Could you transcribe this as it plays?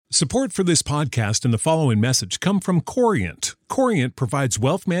Support for this podcast and the following message come from Corient. Corient provides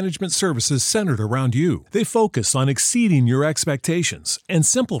wealth management services centered around you. They focus on exceeding your expectations and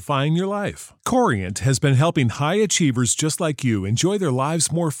simplifying your life. Corient has been helping high achievers just like you enjoy their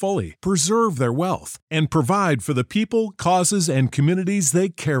lives more fully, preserve their wealth, and provide for the people, causes, and communities they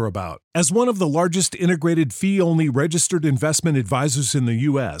care about. As one of the largest integrated fee-only registered investment advisors in the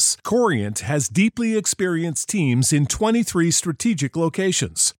U.S., Corient has deeply experienced teams in 23 strategic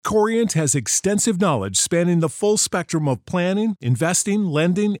locations. Corient has extensive knowledge spanning the full spectrum of planning, investing,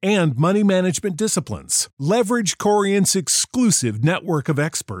 lending, and money management disciplines. Leverage Corient's exclusive network of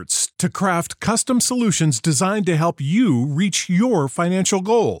experts to craft custom solutions designed to help you reach your financial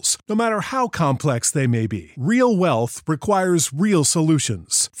goals, no matter how complex they may be. Real wealth requires real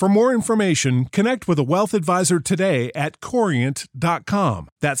solutions. For more information, connect with a wealth advisor today at Corient.com.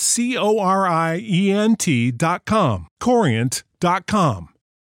 That's Corient.com. Corient.com.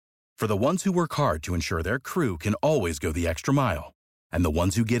 For the ones who work hard to ensure their crew can always go the extra mile, and the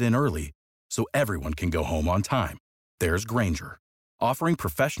ones who get in early so everyone can go home on time, there's Grainger, offering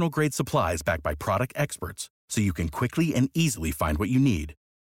professional-grade supplies backed by product experts so you can quickly and easily find what you need.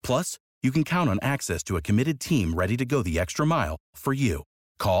 Plus, you can count on access to a committed team ready to go the extra mile for you.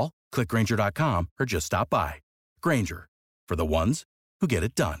 Call, click Grainger.com, or just stop by. Grainger, for the ones who get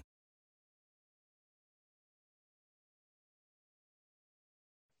it done.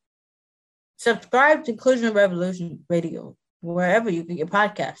 Subscribe to Inclusion Revolution Radio, wherever you get your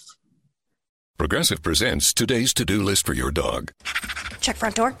podcasts. Progressive presents today's to-do list for your dog. Check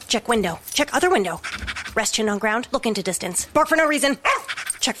front door, check window, check other window. Rest chin on ground, look into distance. Bark for no reason.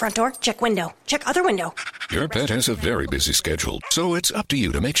 Check front door, check window, check other window. Your pet has a very busy schedule, so it's up to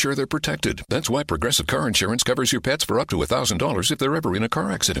you to make sure they're protected. That's why Progressive Car Insurance covers your pets for up to $1,000 if they're ever in a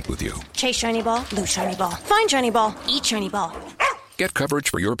car accident with you. Chase shiny ball, lose shiny ball. Find shiny ball, eat shiny ball. Get coverage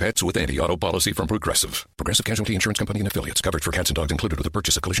for your pets with anti-auto policy from Progressive. Progressive Casualty Insurance Company and Affiliates. Coverage for cats and dogs included with the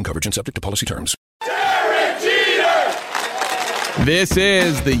purchase of collision coverage and subject to policy terms. Derek Jeter! This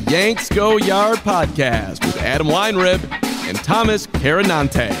is the Yanks Go Yard podcast with Adam Weinrib and Thomas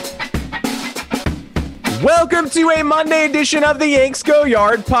Carinante. Welcome to a Monday edition of the Yanks Go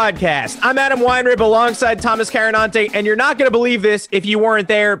Yard podcast. I'm Adam Weinrib alongside Thomas Carinante, and you're not going to believe this if you weren't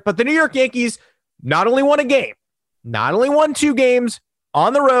there, but the New York Yankees not only won a game, not only won 2 games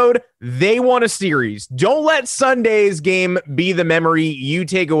on the road, they won a series. Don't let Sunday's game be the memory you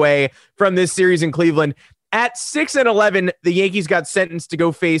take away from this series in Cleveland. At 6-11, the Yankees got sentenced to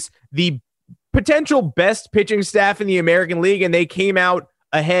go face the potential best pitching staff in the American League, and they came out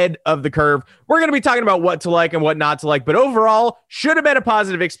ahead of the curve. We're going to be talking about what to like and what not to like, but overall, should have been a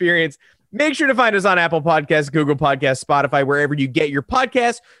positive experience. Make sure to find us on Apple Podcasts, Google Podcasts, Spotify, wherever you get your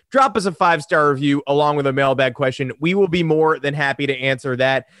podcasts. Drop us a 5-star review along with a mailbag question. We will be more than happy to answer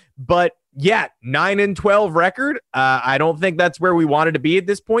that. But yeah, 9-12 record. I don't think that's where we wanted to be at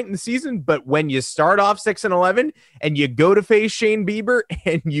this point in the season. But when you start off 6-11 and you go to face Shane Bieber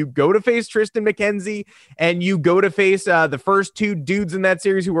and you go to face Tristan McKenzie and you go to face the first 2 dudes in that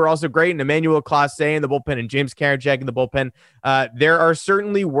series who were also great, and Emmanuel Clase in the bullpen and James Karinchak in the bullpen, there are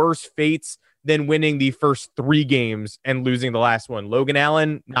certainly worse fates than winning the first 3 games and losing the last one. Logan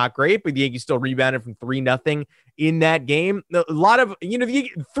Allen, not great, but the Yankees still rebounded from 3-0 in that game. A lot of,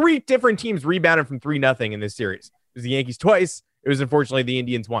 3 different teams rebounded from 3-0 in this series. It was the Yankees twice. It was unfortunately the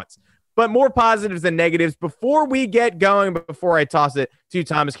Indians once. But more positives than negatives. Before we get going, before I toss it to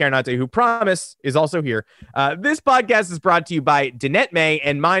Thomas Carinante, who promise is also here, this podcast is brought to you by Danette May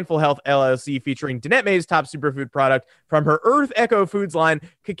and Mindful Health LLC, featuring Danette May's top superfood product from her Earth Echo Foods line,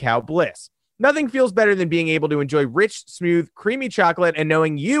 Cacao Bliss. Nothing feels better than being able to enjoy rich, smooth, creamy chocolate and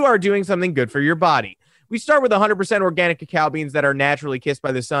knowing you are doing something good for your body. We start with 100% organic cacao beans that are naturally kissed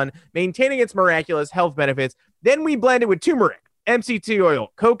by the sun, maintaining its miraculous health benefits. Then we blend it with turmeric, MCT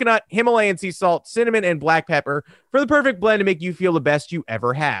oil, coconut, Himalayan sea salt, cinnamon, and black pepper for the perfect blend to make you feel the best you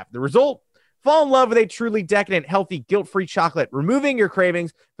ever have. The result? Fall in love with a truly decadent, healthy, guilt-free chocolate, removing your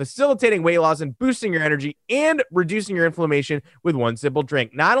cravings, facilitating weight loss, and boosting your energy, and reducing your inflammation with one simple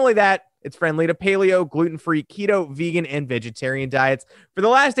drink. Not only that, it's friendly to paleo, gluten-free, keto, vegan, and vegetarian diets. For the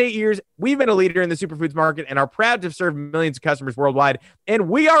last 8 years, we've been a leader in the superfoods market and are proud to have served millions of customers worldwide. And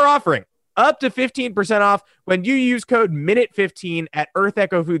we are offering up to 15% off when you use code MINUTE15 at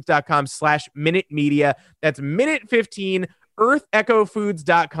earthechofoods.com/Minute Media. That's Minute15,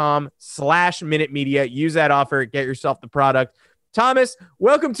 earthechofoods.com/Minute Media. Use that offer. Get yourself the product. Thomas,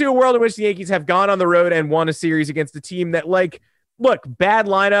 welcome to a world in which the Yankees have gone on the road and won a series against a team that, look, bad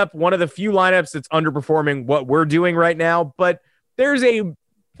lineup, one of the few lineups that's underperforming what we're doing right now, but there's a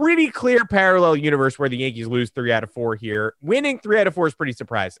pretty clear parallel universe where the Yankees lose 3 out of 4 here. Winning 3 out of 4 is pretty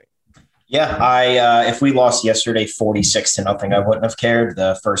surprising. Yeah, if we lost yesterday 46-0, I wouldn't have cared.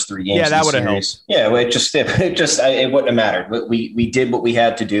 The first 3 games. Yeah, that would have helped. Yeah, it wouldn't have mattered. We did what we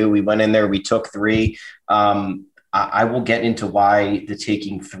had to do. We went in there. We took 3. I will get into why the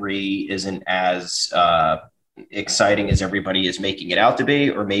taking 3 isn't as exciting as everybody is making it out to be,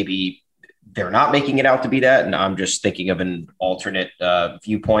 or maybe they're not making it out to be that. And I'm just thinking of an alternate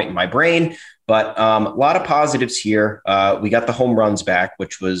viewpoint in my brain. But a lot of positives here. We got the home runs back,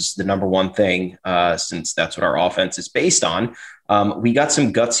 which was the number one thing, since that's what our offense is based on. We got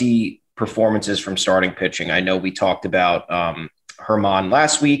some gutsy performances from starting pitching. I know we talked about Herman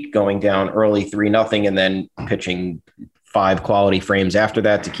last week going down early 3-0 and then pitching 5 quality frames after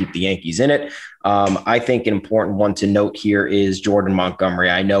that to keep the Yankees in it. I think an important one to note here is Jordan Montgomery.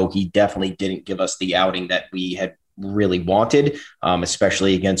 I know he definitely didn't give us the outing that we had really wanted,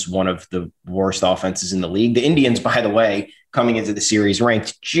 especially against one of the worst offenses in the league. The Indians, by the way, coming into the series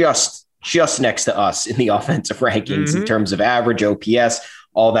ranked just next to us in the offensive rankings in terms of average, OPS,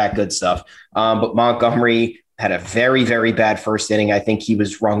 all that good stuff. But Montgomery had a very, very bad first inning. I think he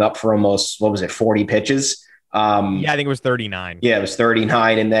was rung up for almost, 40 pitches? I think it was 39. Yeah, it was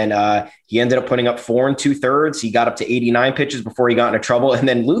 39. And then he ended up putting up 4 2/3. He got up to 89 pitches before he got into trouble. And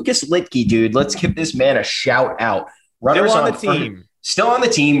then Lucas Litke, dude, let's give this man a shout out. Runners still on the team. Still on the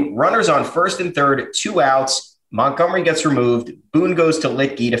team. Runners on first and third, 2 outs. Montgomery gets removed. Boone goes to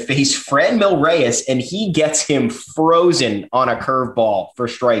Litke to face Franmil Reyes, and he gets him frozen on a curveball for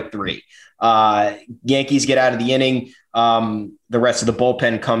strike 3. Yankees get out of the inning. The rest of the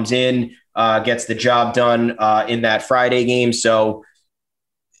bullpen comes in. Gets the job done in that Friday game. So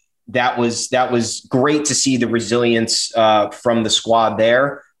that was great to see the resilience from the squad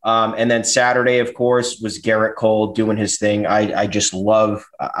there. And then Saturday, of course, was Garrett Cole doing his thing. I just love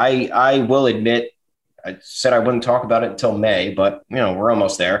 – I will admit, I said I wouldn't talk about it until May, but, we're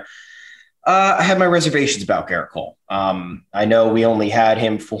almost there. I had my reservations about Garrett Cole. I know we only had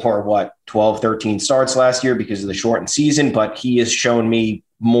him for, 12, 13 starts last year because of the shortened season, but he has shown me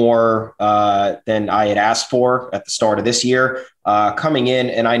more than I had asked for at the start of this year coming in.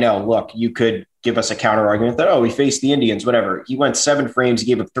 And I know, look, you could give us a counter argument that, we faced the Indians, whatever. He went 7 frames. He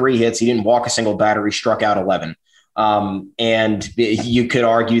gave up 3 hits. He didn't walk a single batter. He struck out 11. And you could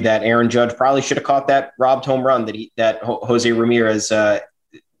argue that Aaron Judge probably should have caught that robbed home run that Jose Ramirez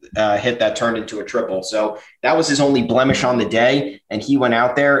hit that turned into a triple. So that was his only blemish on the day. And he went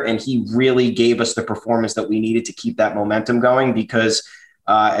out there and he really gave us the performance that we needed to keep that momentum going, because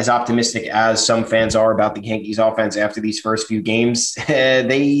as optimistic as some fans are about the Yankees offense after these first few games,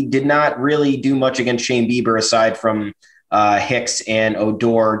 they did not really do much against Shane Bieber aside from Hicks and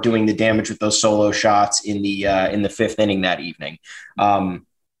Odor doing the damage with those solo shots in the 5th inning that evening.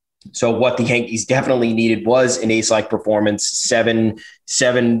 So what the Yankees definitely needed was an ace-like performance,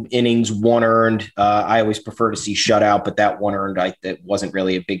 7 innings, 1 earned. I always prefer to see shutout, but that 1 earned, that wasn't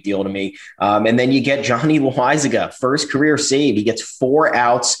really a big deal to me. And then you get Johnny Loaizaga, first career save. He gets 4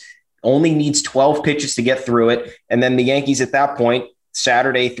 outs, only needs 12 pitches to get through it. And then the Yankees at that point,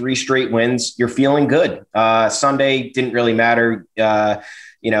 Saturday, 3 straight wins. You're feeling good. Sunday didn't really matter.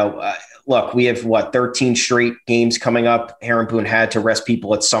 Look, we have 13 straight games coming up. Aaron Boone had to rest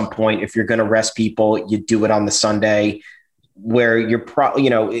people at some point. If you're going to rest people, you do it on the Sunday where you're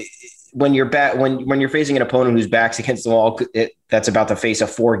when you're facing an opponent whose back's against the wall, that's about to face a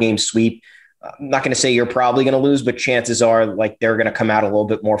 4-game sweep. I'm not going to say you're probably going to lose, but chances are they're going to come out a little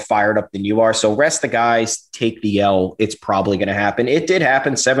bit more fired up than you are. So rest the guys, take the L. It's probably going to happen. It did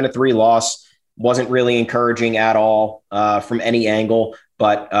happen. 7-3 loss. Wasn't really encouraging at all from any angle.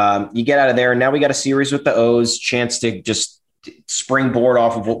 But you get out of there, and now we got a series with the O's, chance to just springboard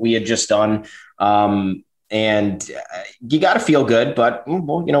off of what we had just done. And you got to feel good, but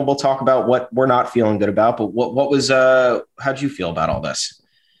we'll talk about what we're not feeling good about. But how'd you feel about all this?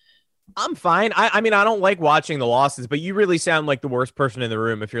 I'm fine. I mean, I don't like watching the losses, but you really sound like the worst person in the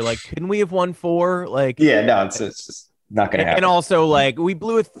room if you're like, couldn't we have won 4? Yeah, no, it's just not going to happen. And also, we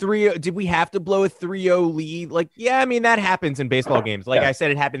blew a 3-0. Did we have to blow a 3-0 lead? Yeah, I mean, that happens in baseball games. I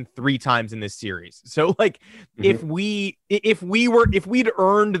said, it happened 3 times in this series. So, if we'd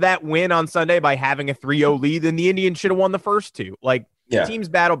earned that win on Sunday by having a 3-0 lead, then the Indians should have won the first 2. The teams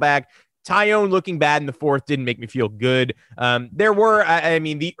battle back. Taillon looking bad in the 4th didn't make me feel good. There were,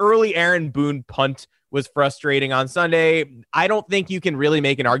 the early Aaron Boone punt was frustrating on Sunday. I don't think you can really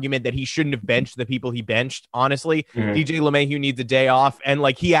make an argument that he shouldn't have benched the people he benched, honestly. DJ LeMahieu needs a day off, and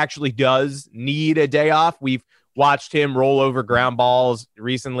he actually does need a day off. We've watched him roll over ground balls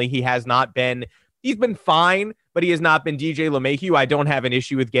recently. He's been fine, but he has not been DJ LeMahieu. I don't have an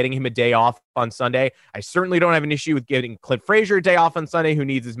issue with getting him a day off on Sunday. I certainly don't have an issue with getting Clint Frazier a day off on Sunday, who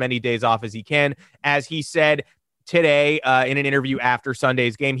needs as many days off as he can. As he said today in an interview after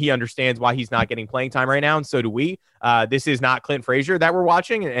Sunday's game, he understands why he's not getting playing time right now, and so do we. This is not Clint Frazier that we're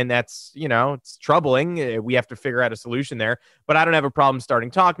watching, and that's, it's troubling. We have to figure out a solution there, but I don't have a problem starting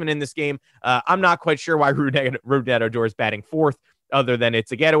Tauchman in this game. I'm not quite sure why Rougned Odor is batting fourth, other than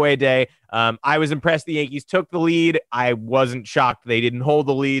it's a getaway day. I was impressed the Yankees took the lead. I wasn't shocked they didn't hold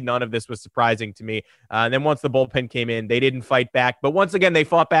the lead. None of this was surprising to me. And then once the bullpen came in, they didn't fight back, but once again, they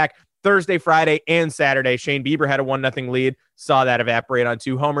fought back. Thursday, Friday, and Saturday. Shane Bieber had a 1-0 lead. Saw that evaporate on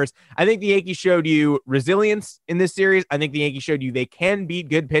 2 homers. I think the Yankees showed you resilience in this series. I think the Yankees showed you they can beat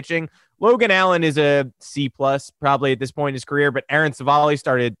good pitching. Logan Allen is a C+ probably at this point in his career, but Aaron Savali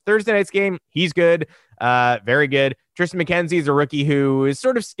started Thursday night's game. He's good. Very good. Tristan McKenzie is a rookie who is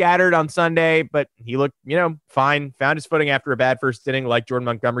sort of scattered on Sunday, but he looked, fine. Found his footing after a bad first inning like Jordan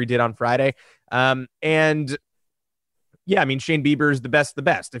Montgomery did on Friday. Yeah, Shane Bieber is the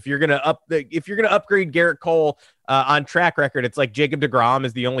best. If you're gonna upgrade Garrett Cole on track record, it's like Jacob deGrom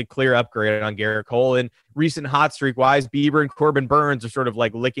is the only clear upgrade on Garrett Cole. And recent hot streak wise, Bieber and Corbin Burns are sort of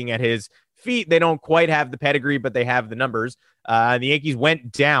like licking at his feet. They don't quite have the pedigree, but they have the numbers. The Yankees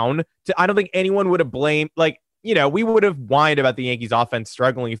went down to. I don't think anyone would have blamed we would have whined about the Yankees offense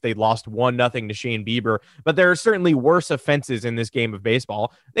struggling if they lost 1-0 to Shane Bieber, but there are certainly worse offenses in this game of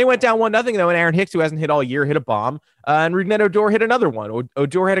baseball. They went down 1-0 though, and Aaron Hicks, who hasn't hit all year, hit a bomb, and Rougned Odor hit another one.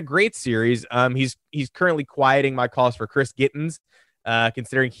 Odor had a great series. He's currently quieting my calls for Chris Gittens,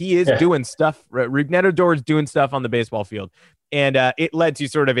 considering he is doing stuff. Rougned Odor is doing stuff on the baseball field. And it led to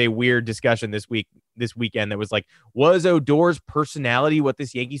sort of a weird discussion this weekend that was like, was Odor's personality what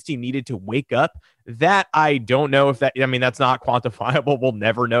this Yankees team needed to wake up? That I don't know if that, that's not quantifiable. We'll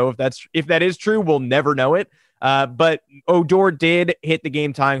never know if that is true. We'll never know it. But Odor did hit the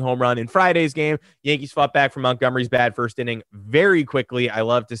game tying home run in Friday's game. Yankees fought back from Montgomery's bad first inning very quickly. I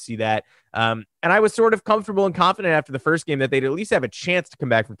love to see that. And I was sort of comfortable and confident after the first game that they'd at least have a chance to come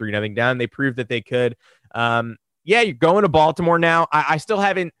back from 3-0 down. They proved that they could. Yeah, you're going to Baltimore now. I still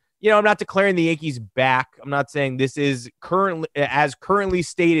haven't, I'm not declaring the Yankees back. I'm not saying this is currently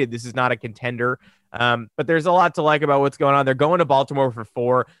stated, this is not a contender. But there's a lot to like about what's going on. They're going to Baltimore for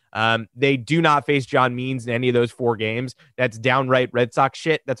 4. They do not face John Means in any of those 4 games. That's downright Red Sox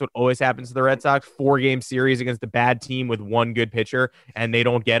shit. That's what always happens to the Red Sox. 4-game series against a bad team with 1 good pitcher, and they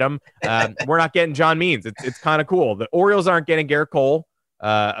don't get him. We're not getting John Means. It's kind of cool. The Orioles aren't getting Garrett Cole,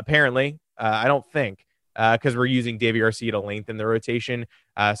 apparently. I don't think. Because we're using Davey Garcia to lengthen the rotation.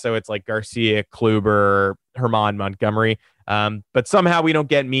 So it's like Garcia, Kluber, Herman, Montgomery. But somehow we don't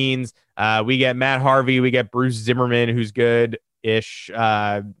get Means. We get Matt Harvey. We get Bruce Zimmerman, who's good-ish.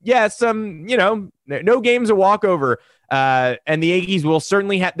 No game's a walkover. And the Yankees will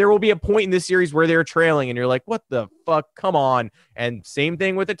certainly there will be a point in this series where they're trailing and you're like, what the fuck? Come on. And same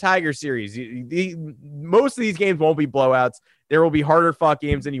thing with the Tiger series. Most of these games won't be blowouts. There will be harder fought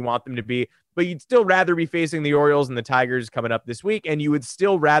games than you want them to be. But you'd still rather be facing the Orioles and the Tigers coming up this week, and you would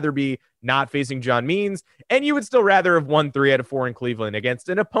still rather be not facing John Means, and you would still rather have won 3 out of 4 in Cleveland against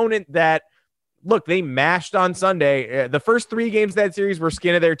an opponent that, look, they mashed on Sunday. The first 3 games of that series were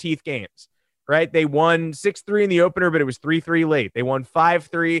skin of their teeth games, right? They won 6-3 in the opener, but it was 3-3 late. They won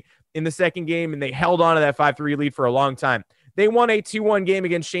 5-3 in the second game, and they held on to that 5-3 lead for a long time. They won a 2-1 game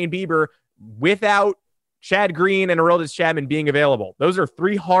against Shane Bieber without Chad Green and Aroldis Chapman being available. Those are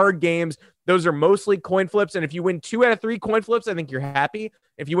 3 hard games. Those are mostly coin flips. And if you win 2 out of 3 coin flips, I think you're happy.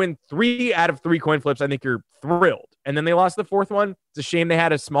 If you win 3 out of 3 coin flips, I think you're thrilled. And then they lost the 4th one. It's a shame they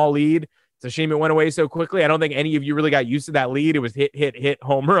had a small lead. It's a shame it went away so quickly. I don't think any of you really got used to that lead. It was hit,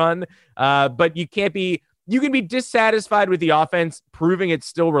 home run. But you can be dissatisfied with the offense, proving it's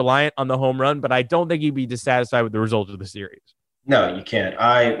still reliant on the home run. But I don't think you'd be dissatisfied with the results of the series. No, you can't.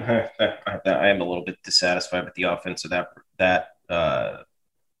 I am a little bit dissatisfied with the offense of that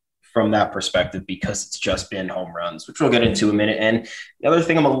from that perspective, because it's just been home runs, which we'll get into in a minute. And the other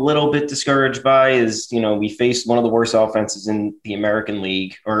thing I'm a little bit discouraged by is, we faced one of the worst offenses in the American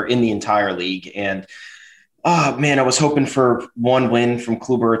League, or in the entire league. And oh man, I was hoping for one win from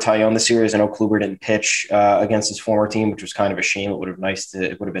Kluber or Taillon this series. I know Kluber didn't pitch against his former team, which was kind of a shame. It would have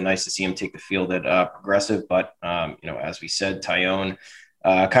been nice to see him take the field at Progressive, but as we said, Taillon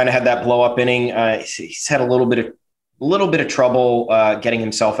kind of had that blow up inning. He's had a little bit of trouble getting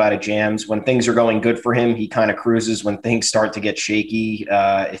himself out of jams. When things are going good for him, he kind of cruises. When things start to get shaky,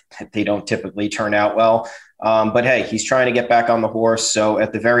 they don't typically turn out well. But hey, he's trying to get back on the horse. So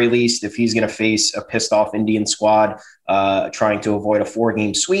at the very least, if he's going to face a pissed off Indian squad trying to avoid a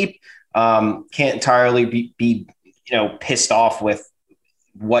 4-game sweep, Can't entirely be pissed off with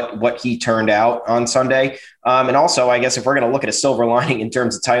what he turned out on Sunday. And also, I guess if we're going to look at a silver lining in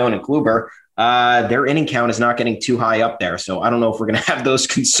terms of Taillon and Kluber, their inning count is not getting too high up there. So I don't know if we're going to have those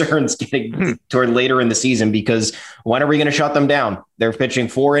concerns getting toward later in the season, because when are we going to shut them down? They're pitching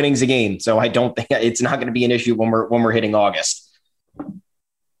 4 innings a game. So I don't think it's not going to be an issue when we're hitting August.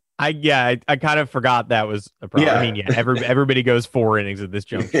 I kind of forgot that was a problem. Yeah. I mean, everybody goes 4 innings at this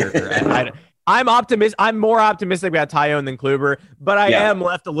juncture. I'm optimistic. I'm more optimistic about Taillon than Kluber, but I am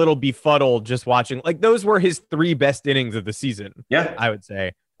left a little befuddled just watching. Like, those were his 3 best innings of the season. Yeah, I would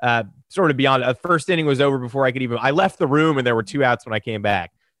say. Sort of beyond. The first inning was over before I could even. I left the room and there were 2 outs when I came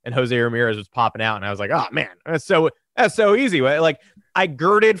back, and Jose Ramirez was popping out, and I was like, "Oh man, that's so easy." Like, I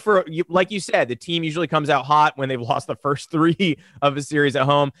girded for, like you said, the team usually comes out hot when they've lost the first 3 of a series at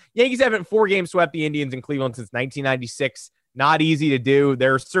home. Yankees haven't 4-game swept the Indians in Cleveland since 1996. Not easy to do.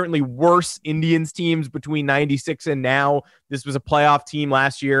 There are certainly worse Indians teams between 96 and now. This was a playoff team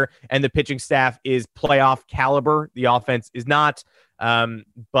last year, and the pitching staff is playoff caliber. The offense is not.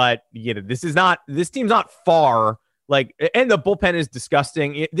 But this team's not far. Like, and the bullpen is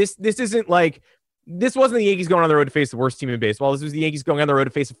disgusting. This isn't like, this wasn't the Yankees going on the road to face the worst team in baseball. This was the Yankees going on the road to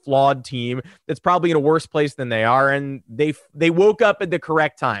face a flawed team that's probably in a worse place than they are, and they woke up at the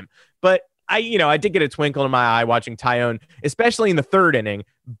correct time. But I did get a twinkle in my eye watching Taillon, especially in the 3rd inning.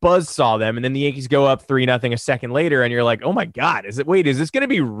 Buzz saw them, and then the Yankees go up 3-0 a second later, and you're like, oh my God, is this going to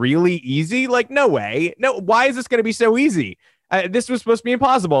be really easy? Like, no way. No, why is this going to be so easy? This was supposed to be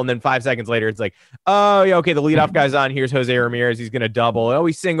impossible. And then 5 seconds later, it's like, oh, yeah, okay, the leadoff guy's on. Here's Jose Ramirez. He's going to double. Oh,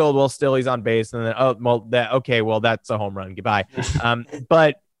 he singled. Well, still he's on base. And then, that's a home run. Goodbye.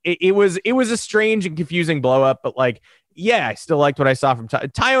 But it was a strange and confusing blow up. But like, yeah, I still liked what I saw from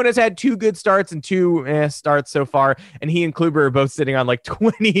Taillon. Has had 2 good starts and 2 starts so far. And he and Kluber are both sitting on like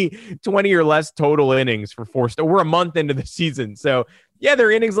 20 or less total innings for 4 starts. We're a month into the season. So yeah,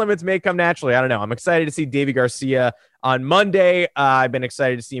 their innings limits may come naturally. I don't know. I'm excited to see Davy Garcia on Monday. I've been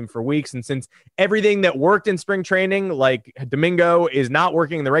excited to see him for weeks. And since everything that worked in spring training, like Domingo, is not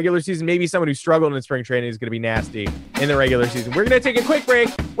working in the regular season, maybe someone who struggled in spring training is going to be nasty in the regular season. We're going to take a quick break.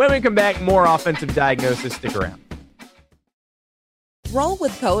 When we come back, more offensive diagnosis. Stick around. Roll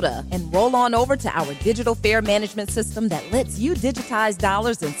with Coda and roll on over to our digital fare management system that lets you digitize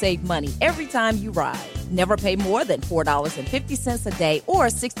dollars and save money every time you ride. Never pay more than $4.50 a day or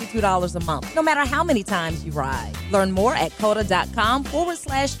 $62 a month, no matter how many times you ride. Learn more at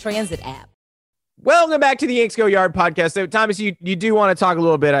coda.com/transit app. Welcome back to the Yanks Go Yard podcast. So, Thomas, you do want to talk a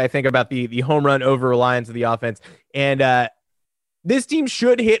little bit, I think, about the home run over-reliance of the offense. And this team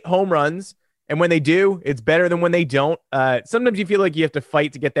should hit home runs. And when they do, it's better than when they don't. Sometimes you feel like you have to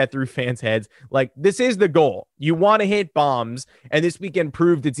fight to get that through fans' heads. Like, this is the goal. You want to hit bombs, and this weekend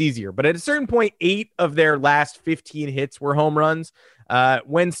proved it's easier. But at a certain point, 8 of their last 15 hits were home runs.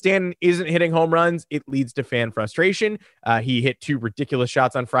 When Stanton isn't hitting home runs, it leads to fan frustration. He hit 2 ridiculous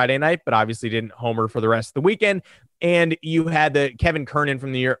shots on Friday night, but obviously didn't homer for the rest of the weekend. And you had the Kevin Kernan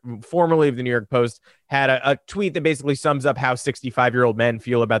from formerly of the New York Post, had a tweet that basically sums up how 65-year-old men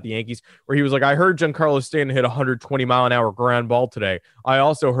feel about the Yankees, where he was like, I heard Giancarlo Stanton hit 120-mile-an-hour ground ball today. I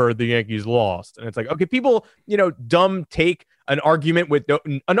also heard the Yankees lost. And it's like, okay, people, dumb take an argument with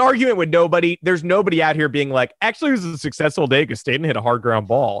nobody. There's nobody out here being like, actually, it was a successful day because Stanton hit a hard ground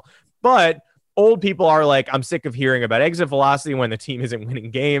ball. But old people are like, I'm sick of hearing about exit velocity when the team isn't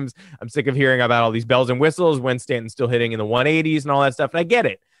winning games. I'm sick of hearing about all these bells and whistles when Stanton's still hitting in the 180s and all that stuff. And I get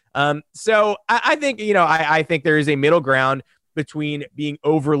it. So I think, I think there is a middle ground between being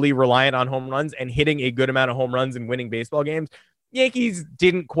overly reliant on home runs and hitting a good amount of home runs and winning baseball games. Yankees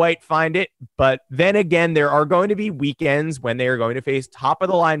didn't quite find it. But then again, there are going to be weekends when they are going to face top of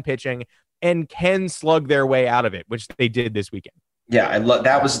the line pitching and can slug their way out of it, which they did this weekend. Yeah,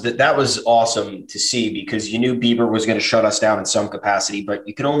 that was awesome to see, because you knew Bieber was going to shut us down in some capacity, but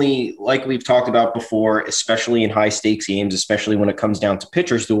you can only, like we've talked about before, especially in high stakes games, especially when it comes down to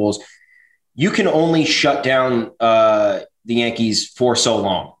pitchers duels, you can only shut down the Yankees for so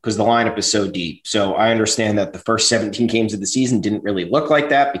long because the lineup is so deep. So I understand that the first 17 games of the season didn't really look like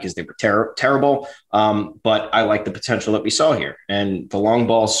that because they were terrible. But I like the potential that we saw here, and the long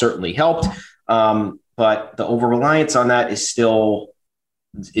ball certainly helped. But the over-reliance on that is still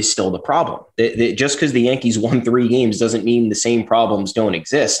the problem. Just because the Yankees won 3 games doesn't mean the same problems don't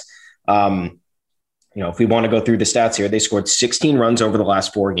exist. If we want to go through the stats here, they scored 16 runs over the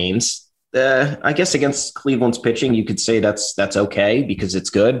last 4 games. I guess against Cleveland's pitching, you could say that's okay because it's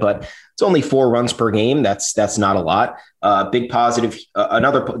good, but it's only 4 runs per game. That's not a lot. Big positive.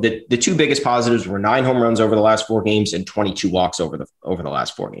 The 2 biggest positives were 9 home runs over the last 4 games and 22 walks over the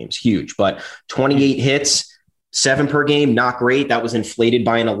last 4 games. Huge, but 28 hits, 7 per game, not great. That was inflated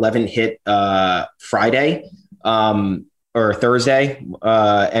by an 11 hit Friday or Thursday,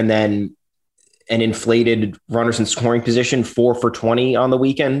 and then an inflated runners in scoring position, 4 for 20 on the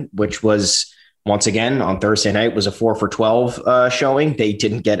weekend, which was once again on Thursday night was a 4 for 12 showing. They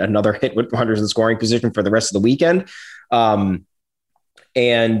didn't get another hit with runners in scoring position for the rest of the weekend.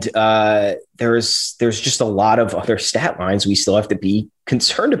 There's just a lot of other stat lines we still have to be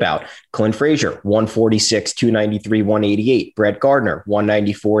concerned about. Clint Frazier, 146, 293, 188. Brett Gardner,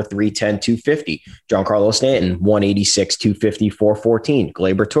 194, 310, 250. Giancarlo Stanton, 186, 250, 414.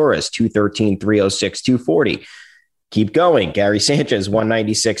 Gleyber Torres, 213, 306, 240. Keep going. Gary Sanchez,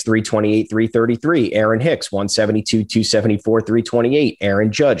 196, 328, 333. Aaron Hicks, 172, 274, 328.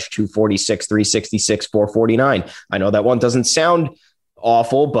 Aaron Judge, 246, 366, 449. I know that one doesn't sound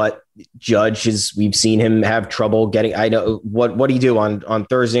awful, but Judge we've seen him have trouble getting. I know what did he do on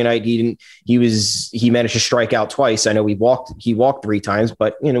Thursday night? He managed to strike out twice. I know he walked 3 times,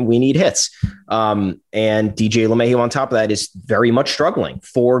 but we need hits. And DJ LeMahieu on top of that is very much struggling.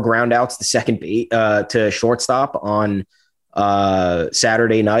 4 ground outs to second to shortstop on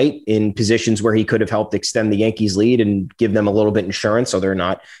Saturday night in positions where he could have helped extend the Yankees lead and give them a little bit insurance so they're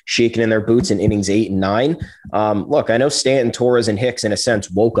not shaking in their boots in innings 8 and 9. Look, I know Stanton, Torres, and Hicks in a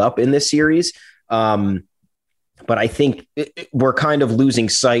sense woke up in this series, but I think we're kind of losing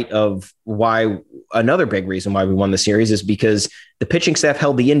sight of why another big reason why we won the series is because the pitching staff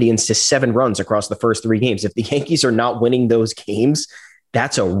held the Indians to 7 runs across the first 3 games. If the Yankees are not winning those games,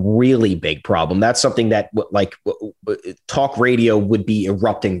 that's a really big problem. That's something that talk radio would be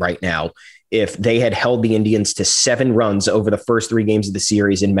erupting right now if they had held the Indians to 7 runs over the first 3 games of the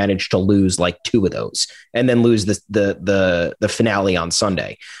series and managed to lose 2 of those and then lose the finale on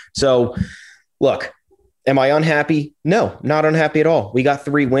Sunday. So look, am I unhappy? No, not unhappy at all. We got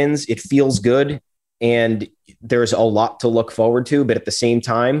 3 wins. It feels good. And there's a lot to look forward to. But at the same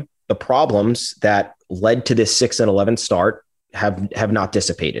time, the problems that led to this 6-11 start have not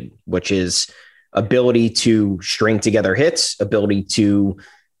dissipated, which is ability to string together hits, ability to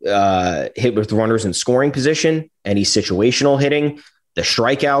hit with runners in scoring position, any situational hitting, the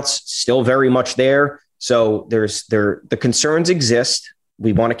strikeouts still very much there. So the concerns exist.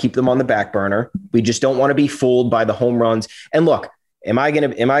 We want to keep them on the back burner. We just don't want to be fooled by the home runs. And look, am I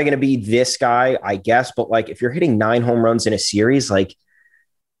gonna be this guy? I guess, but if you're hitting 9 home runs in a series, I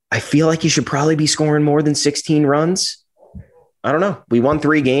feel like you should probably be scoring more than 16 runs. I don't know. We won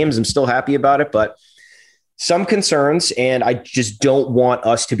 3 games. I'm still happy about it, but some concerns. And I just don't want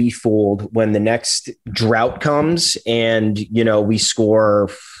us to be fooled when the next drought comes and, we score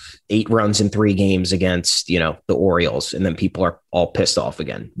 8 runs in 3 games against, the Orioles. And then people are all pissed off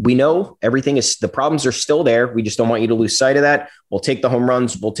again. We know the problems are still there. We just don't want you to lose sight of that. We'll take the home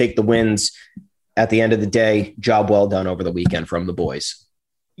runs. We'll take the wins. At the end of the day, job well done over the weekend from the boys.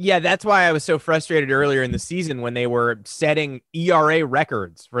 Yeah, that's why I was so frustrated earlier in the season when they were setting ERA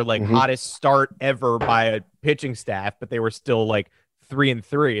records for hottest start ever by a pitching staff, but they were still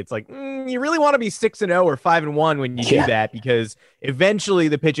 3-3. It's you really want to be 6-0 or 5-1 when you do that, because eventually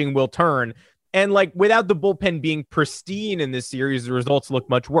the pitching will turn. And without the bullpen being pristine in this series, the results look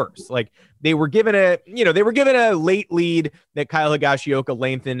much worse. They were given a late lead that Kyle Higashioka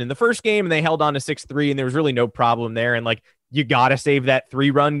lengthened in the first game, and they held on to 6-3, and there was really no problem there. And you got to save that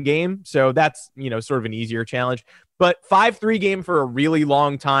 3-run game. So that's, sort of an easier challenge. But 5-3 game for a really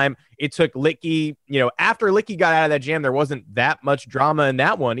long time. It took Litke, after Litke got out of that jam, there wasn't that much drama in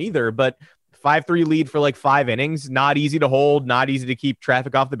that one either. But 5-3 lead for 5 innings, not easy to hold, not easy to keep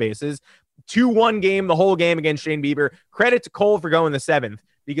traffic off the bases. 2-1 game, the whole game against Shane Bieber. Credit to Cole for going the 7th,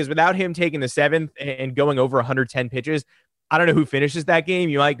 because without him taking the 7th and going over 110 pitches, I don't know who finishes that game.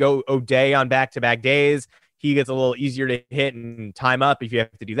 You might go O'Day on back-to-back days. He gets a little easier to hit and time up if you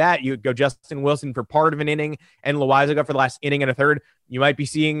have to do that. You go Justin Wilson for part of an inning and Loaizaga for the last inning and a third. You might be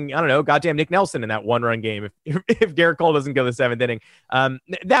seeing, I don't know, goddamn Nick Nelson in that 1-run game if Garrett Cole doesn't go the 7th inning.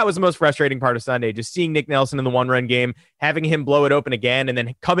 That was the most frustrating part of Sunday, just seeing Nick Nelson in the 1-run game, having him blow it open again, and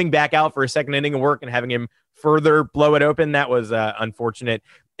then coming back out for a second inning of work and having him further blow it open. That was unfortunate.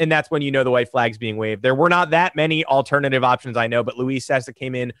 And that's when the white flag's being waved. There were not that many alternative options, I know, but Luis Cessa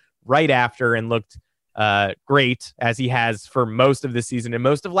came in right after and looked great as he has for most of the season and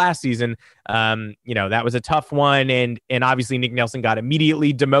most of last season. That was a tough one. And obviously Nick Nelson got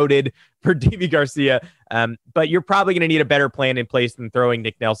immediately demoted for Deivi Garcia. But you're probably going to need a better plan in place than throwing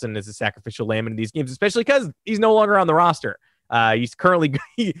Nick Nelson as a sacrificial lamb in these games, especially because he's no longer on the roster. He's currently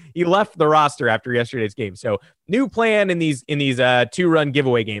he left the roster after yesterday's game. So new plan in these 2-run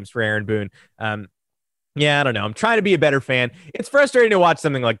giveaway games for Aaron Boone. Yeah, I don't know. I'm trying to be a better fan. It's frustrating to watch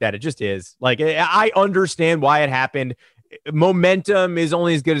something like that. It just is. Like, I understand why it happened. Momentum is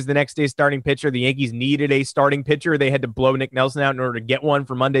only as good as the next day's starting pitcher. The Yankees needed a starting pitcher. They had to blow Nick Nelson out in order to get one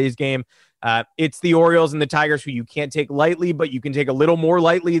for Monday's game. It's the Orioles and the Tigers who you can't take lightly, but you can take a little more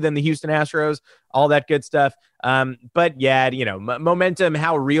lightly than the Houston Astros, all that good stuff. But yeah, momentum,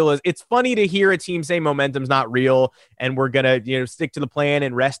 how real is it's funny to hear a team say momentum's not real and we're going to, stick to the plan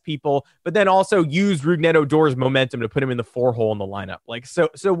and rest people, but then also use Rougned Odor's momentum to put him in the 4-hole in the lineup. Like, so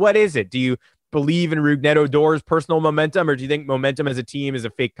what is it? Do you believe in Rougned Odor's personal momentum, or do you think momentum as a team is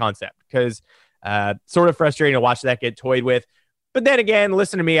a fake concept? Because sort of frustrating to watch that get toyed with. But then again,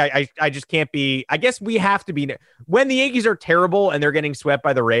 listen to me. I just can't be. I guess we have to be. When the Yankees are terrible and they're getting swept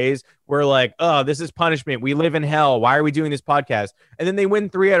by the Rays, we're like, oh, this is punishment. We live in hell. Why are we doing this podcast? And then they win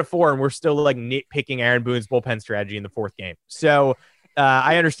 3 out of 4, and we're still like nitpicking Aaron Boone's bullpen strategy in the 4th game. So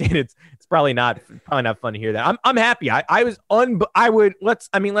I understand it's probably not fun to hear that. I'm happy. Let's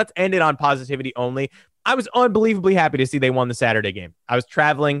end it on positivity only. I was unbelievably happy to see they won the Saturday game. I was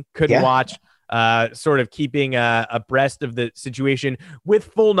traveling, couldn't watch. Sort of keeping abreast of the situation with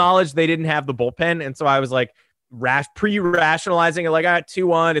full knowledge they didn't have the bullpen. And so I was like pre-rationalizing it, like,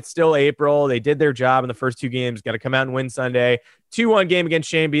 2-1, it's still April. They did their job in the first 2 games, got to come out and win Sunday. 2-1 game against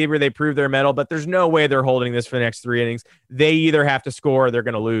Shane Bieber. They proved their mettle, but there's no way they're holding this for the next 3 innings. They either have to score or they're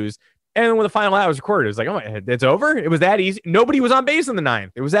going to lose. And when the final out was recorded, it was like, oh my, it's over. It was that easy. Nobody was on base in the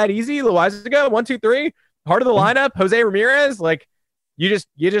 9th. It was that easy. A little while ago, 1, 2, 3, heart of the lineup, Jose Ramirez, like, you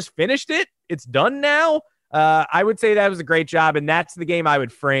just finished it. It's done now. I would say that was a great job, and that's the game I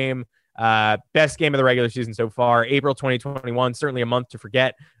would frame best game of the regular season so far. April 2021, certainly a month to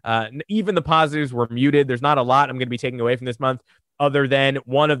forget. Even the positives were muted. There's not a lot I'm going to be taking away from this month, other than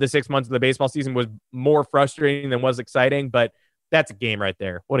one of the 6 months of the baseball season was more frustrating than was exciting. But that's a game right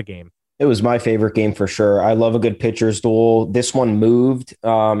there. What a game. It was my favorite game for sure. I love a good pitcher's duel. This one moved,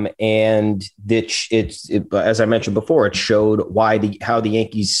 and as I mentioned before, it showed how the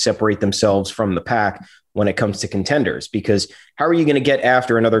Yankees separate themselves from the pack when it comes to contenders. Because how are you going to get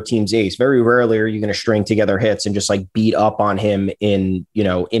after another team's ace? Very rarely are you going to string together hits and just like beat up on him in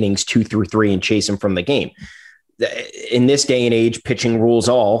innings 2 through 3 and chase him from the game. In this day and age, pitching rules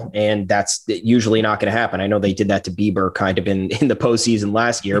all, and that's usually not going to happen. I know they did that to Bieber kind of in the postseason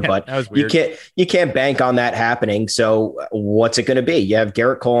last year, but you can't bank on that happening. So what's it going to be? You have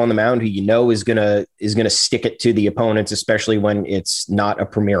Garrett Cole on the mound, who is going to stick it to the opponents, especially when it's not a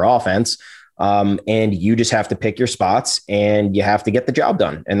premier offense. And you just have to pick your spots and you have to get the job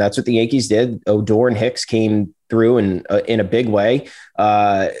done. And that's what the Yankees did. Odor and Hicks came through in a big way.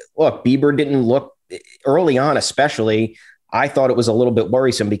 Look, Bieber didn't look early on, especially. I thought it was a little bit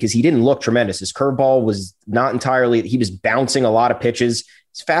worrisome because he didn't look tremendous. His curveball was not entirely, he was bouncing a lot of pitches.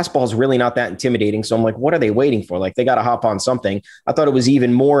 His fastball is really not that intimidating. So I'm like, what are they waiting for? Like, they got to hop on something. I thought it was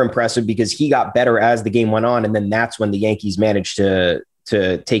even more impressive because he got better as the game went on. And then that's when the Yankees managed to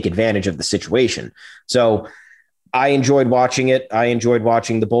take advantage of the situation. So I enjoyed watching it. I enjoyed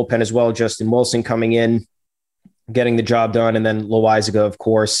watching the bullpen as well. Justin Wilson coming in, getting the job done. And then Loaizaga, of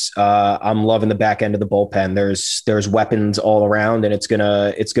course. I'm loving the back end of the bullpen. There's weapons all around, and it's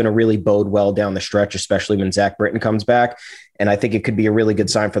gonna really bode well down the stretch, especially when Zach Britton comes back. And I think it could be a really good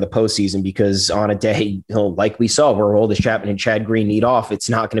sign for the postseason, because on a day, like we saw, where Aroldis Chapman and Chad Green need off, it's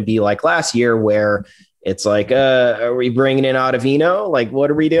not going to be like last year where it's like, are we bringing in Ottavino? Like, what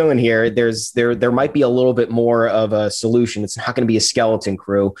are we doing here? There might be a little bit more of a solution. It's not going to be a skeleton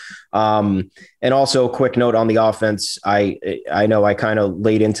crew. And also a quick note on the offense. I know I kind of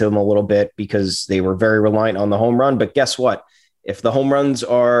laid into them a little bit because they were very reliant on the home run, but guess what? If the home runs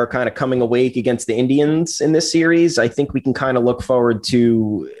are kind of coming awake against the Indians in this series, I think we can kind of look forward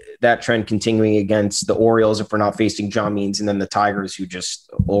to that trend continuing against the Orioles if we're not facing John Means, and then the Tigers, who just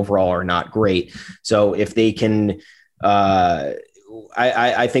overall are not great. So if they can,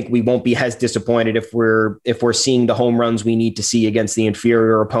 I think we won't be as disappointed if we're seeing the home runs we need to see against the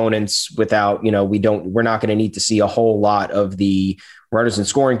inferior opponents without, we're not going to need to see a whole lot of the runners in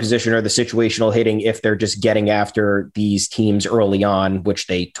scoring position or the situational hitting if they're just getting after these teams early on, which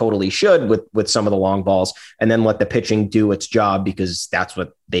they totally should with some of the long balls, and then let the pitching do its job, because that's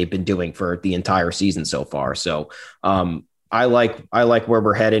what they've been doing for the entire season so far. So I like where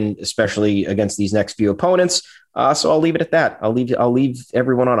we're heading, especially against these next few opponents. So I'll leave it at that. I'll leave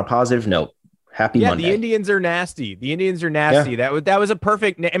everyone on a positive note. Happy Monday. The Indians are nasty. Yeah. That was a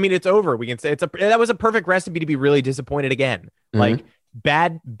perfect. I mean, it's over. We can say that was a perfect recipe to be really disappointed again. Mm-hmm. Like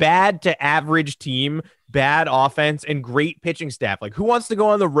bad to average team, bad offense, and great pitching staff. Like, who wants to go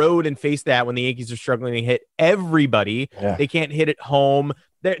on the road and face that when the Yankees are struggling to hit everybody? Yeah. They can't hit at home.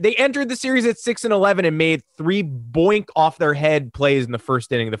 They entered the series at 6-11 and made 3 boink off their head plays in the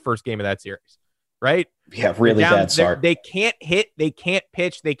first inning of the first game of that series. Right? Yeah, really bad start. They can't hit, they can't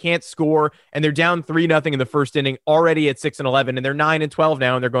pitch, they can't score, and they're down 3-0 in the first inning already at 6-11, and they're 9-12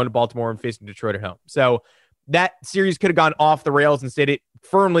 now, and they're going to Baltimore and facing Detroit at home. So that series could have gone off the rails. Instead, it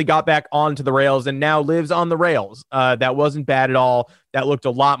firmly got back onto the rails and now lives on the rails. That wasn't bad at all. That looked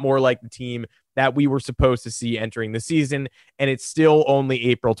a lot more like the team that we were supposed to see entering the season, and it's still only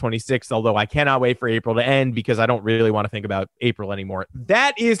April 26th, although I cannot wait for April to end because I don't really want to think about April anymore.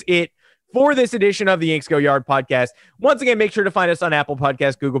 That is it for this edition of the Yanks Go Yard podcast. Once again, make sure to find us on Apple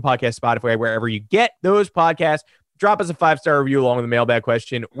Podcasts, Google Podcasts, Spotify, wherever you get those podcasts. Drop us a 5-star review along with the mailbag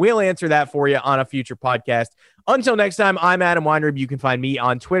question. We'll answer that for you on a future podcast. Until next time, I'm Adam Weinrib. You can find me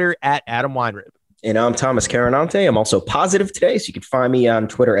on Twitter at Adam Weinrib. And I'm Thomas Carinante. I'm also positive today, so you can find me on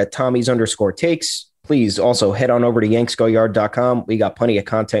Twitter at Tommy's_takes. Please also head on over to yanksgoyard.com. We got plenty of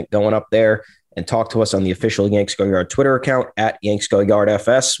content going up there. And talk to us on the official Yanks Go Yard Twitter account at Yanks Go Yard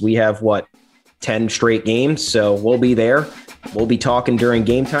FS. We have 10 straight games, so we'll be there. We'll be talking during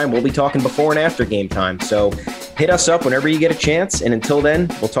game time. We'll be talking before and after game time. So hit us up whenever you get a chance. And until then,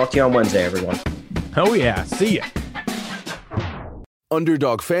 we'll talk to you on Wednesday, everyone. Oh yeah, see ya.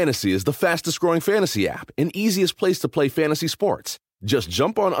 Underdog Fantasy is the fastest growing fantasy app and easiest place to play fantasy sports. Just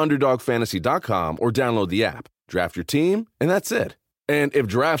jump on UnderdogFantasy.com or download the app, draft your team, and that's it. And if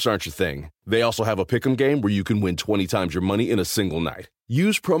drafts aren't your thing, they also have a pick'em game where you can win 20 times your money in a single night.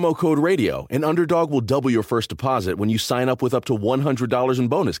 Use promo code RADIO, and Underdog will double your first deposit when you sign up with up to $100 in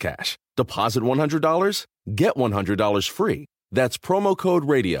bonus cash. Deposit $100, get $100 free. That's promo code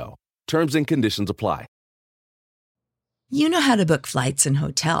RADIO. Terms and conditions apply. You know how to book flights and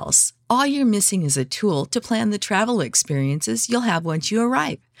hotels. All you're missing is a tool to plan the travel experiences you'll have once you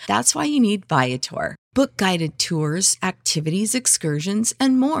arrive. That's why you need Viator. Book guided tours, activities, excursions,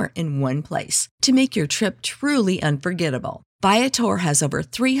 and more in one place to make your trip truly unforgettable. Viator has over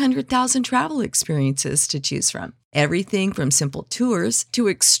 300,000 travel experiences to choose from. Everything from simple tours to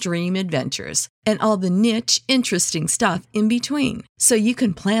extreme adventures and all the niche, interesting stuff in between. So you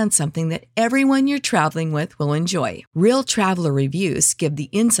can plan something that everyone you're traveling with will enjoy. Real traveler reviews give the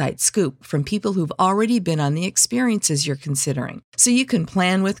inside scoop from people who've already been on the experiences you're considering. So you can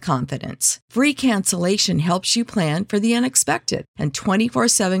plan with confidence. Free cancellation helps you plan for the unexpected. And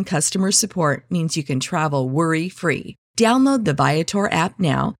 24/7 customer support means you can travel worry-free. Download the Viator app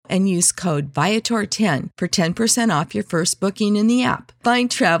now and use code Viator10 for 10% off your first booking in the app. Find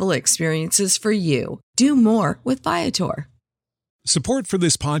travel experiences for you. Do more with Viator. Support for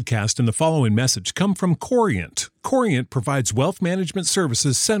this podcast and the following message come from Corient. Corient provides wealth management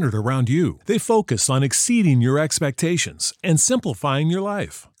services centered around you. They focus on exceeding your expectations and simplifying your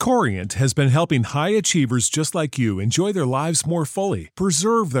life. Corient has been helping high achievers just like you enjoy their lives more fully,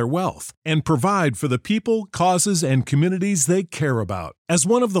 preserve their wealth, and provide for the people, causes, and communities they care about. As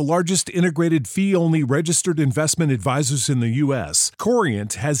one of the largest integrated fee-only registered investment advisors in the U.S.,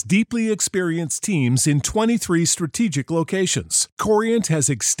 Corient has deeply experienced teams in 23 strategic locations. Corient has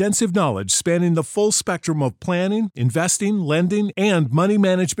extensive knowledge spanning the full spectrum of planning, investing, lending, and money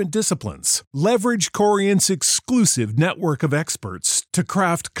management disciplines. Leverage Corient's exclusive network of experts to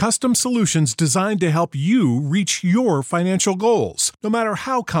craft custom solutions designed to help you reach your financial goals, no matter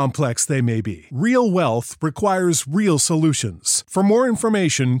how complex they may be. Real wealth requires real solutions. For more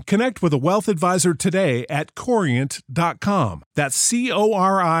information, connect with a wealth advisor today at Corient.com. That's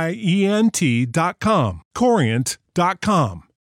Corient.com. Corient.com.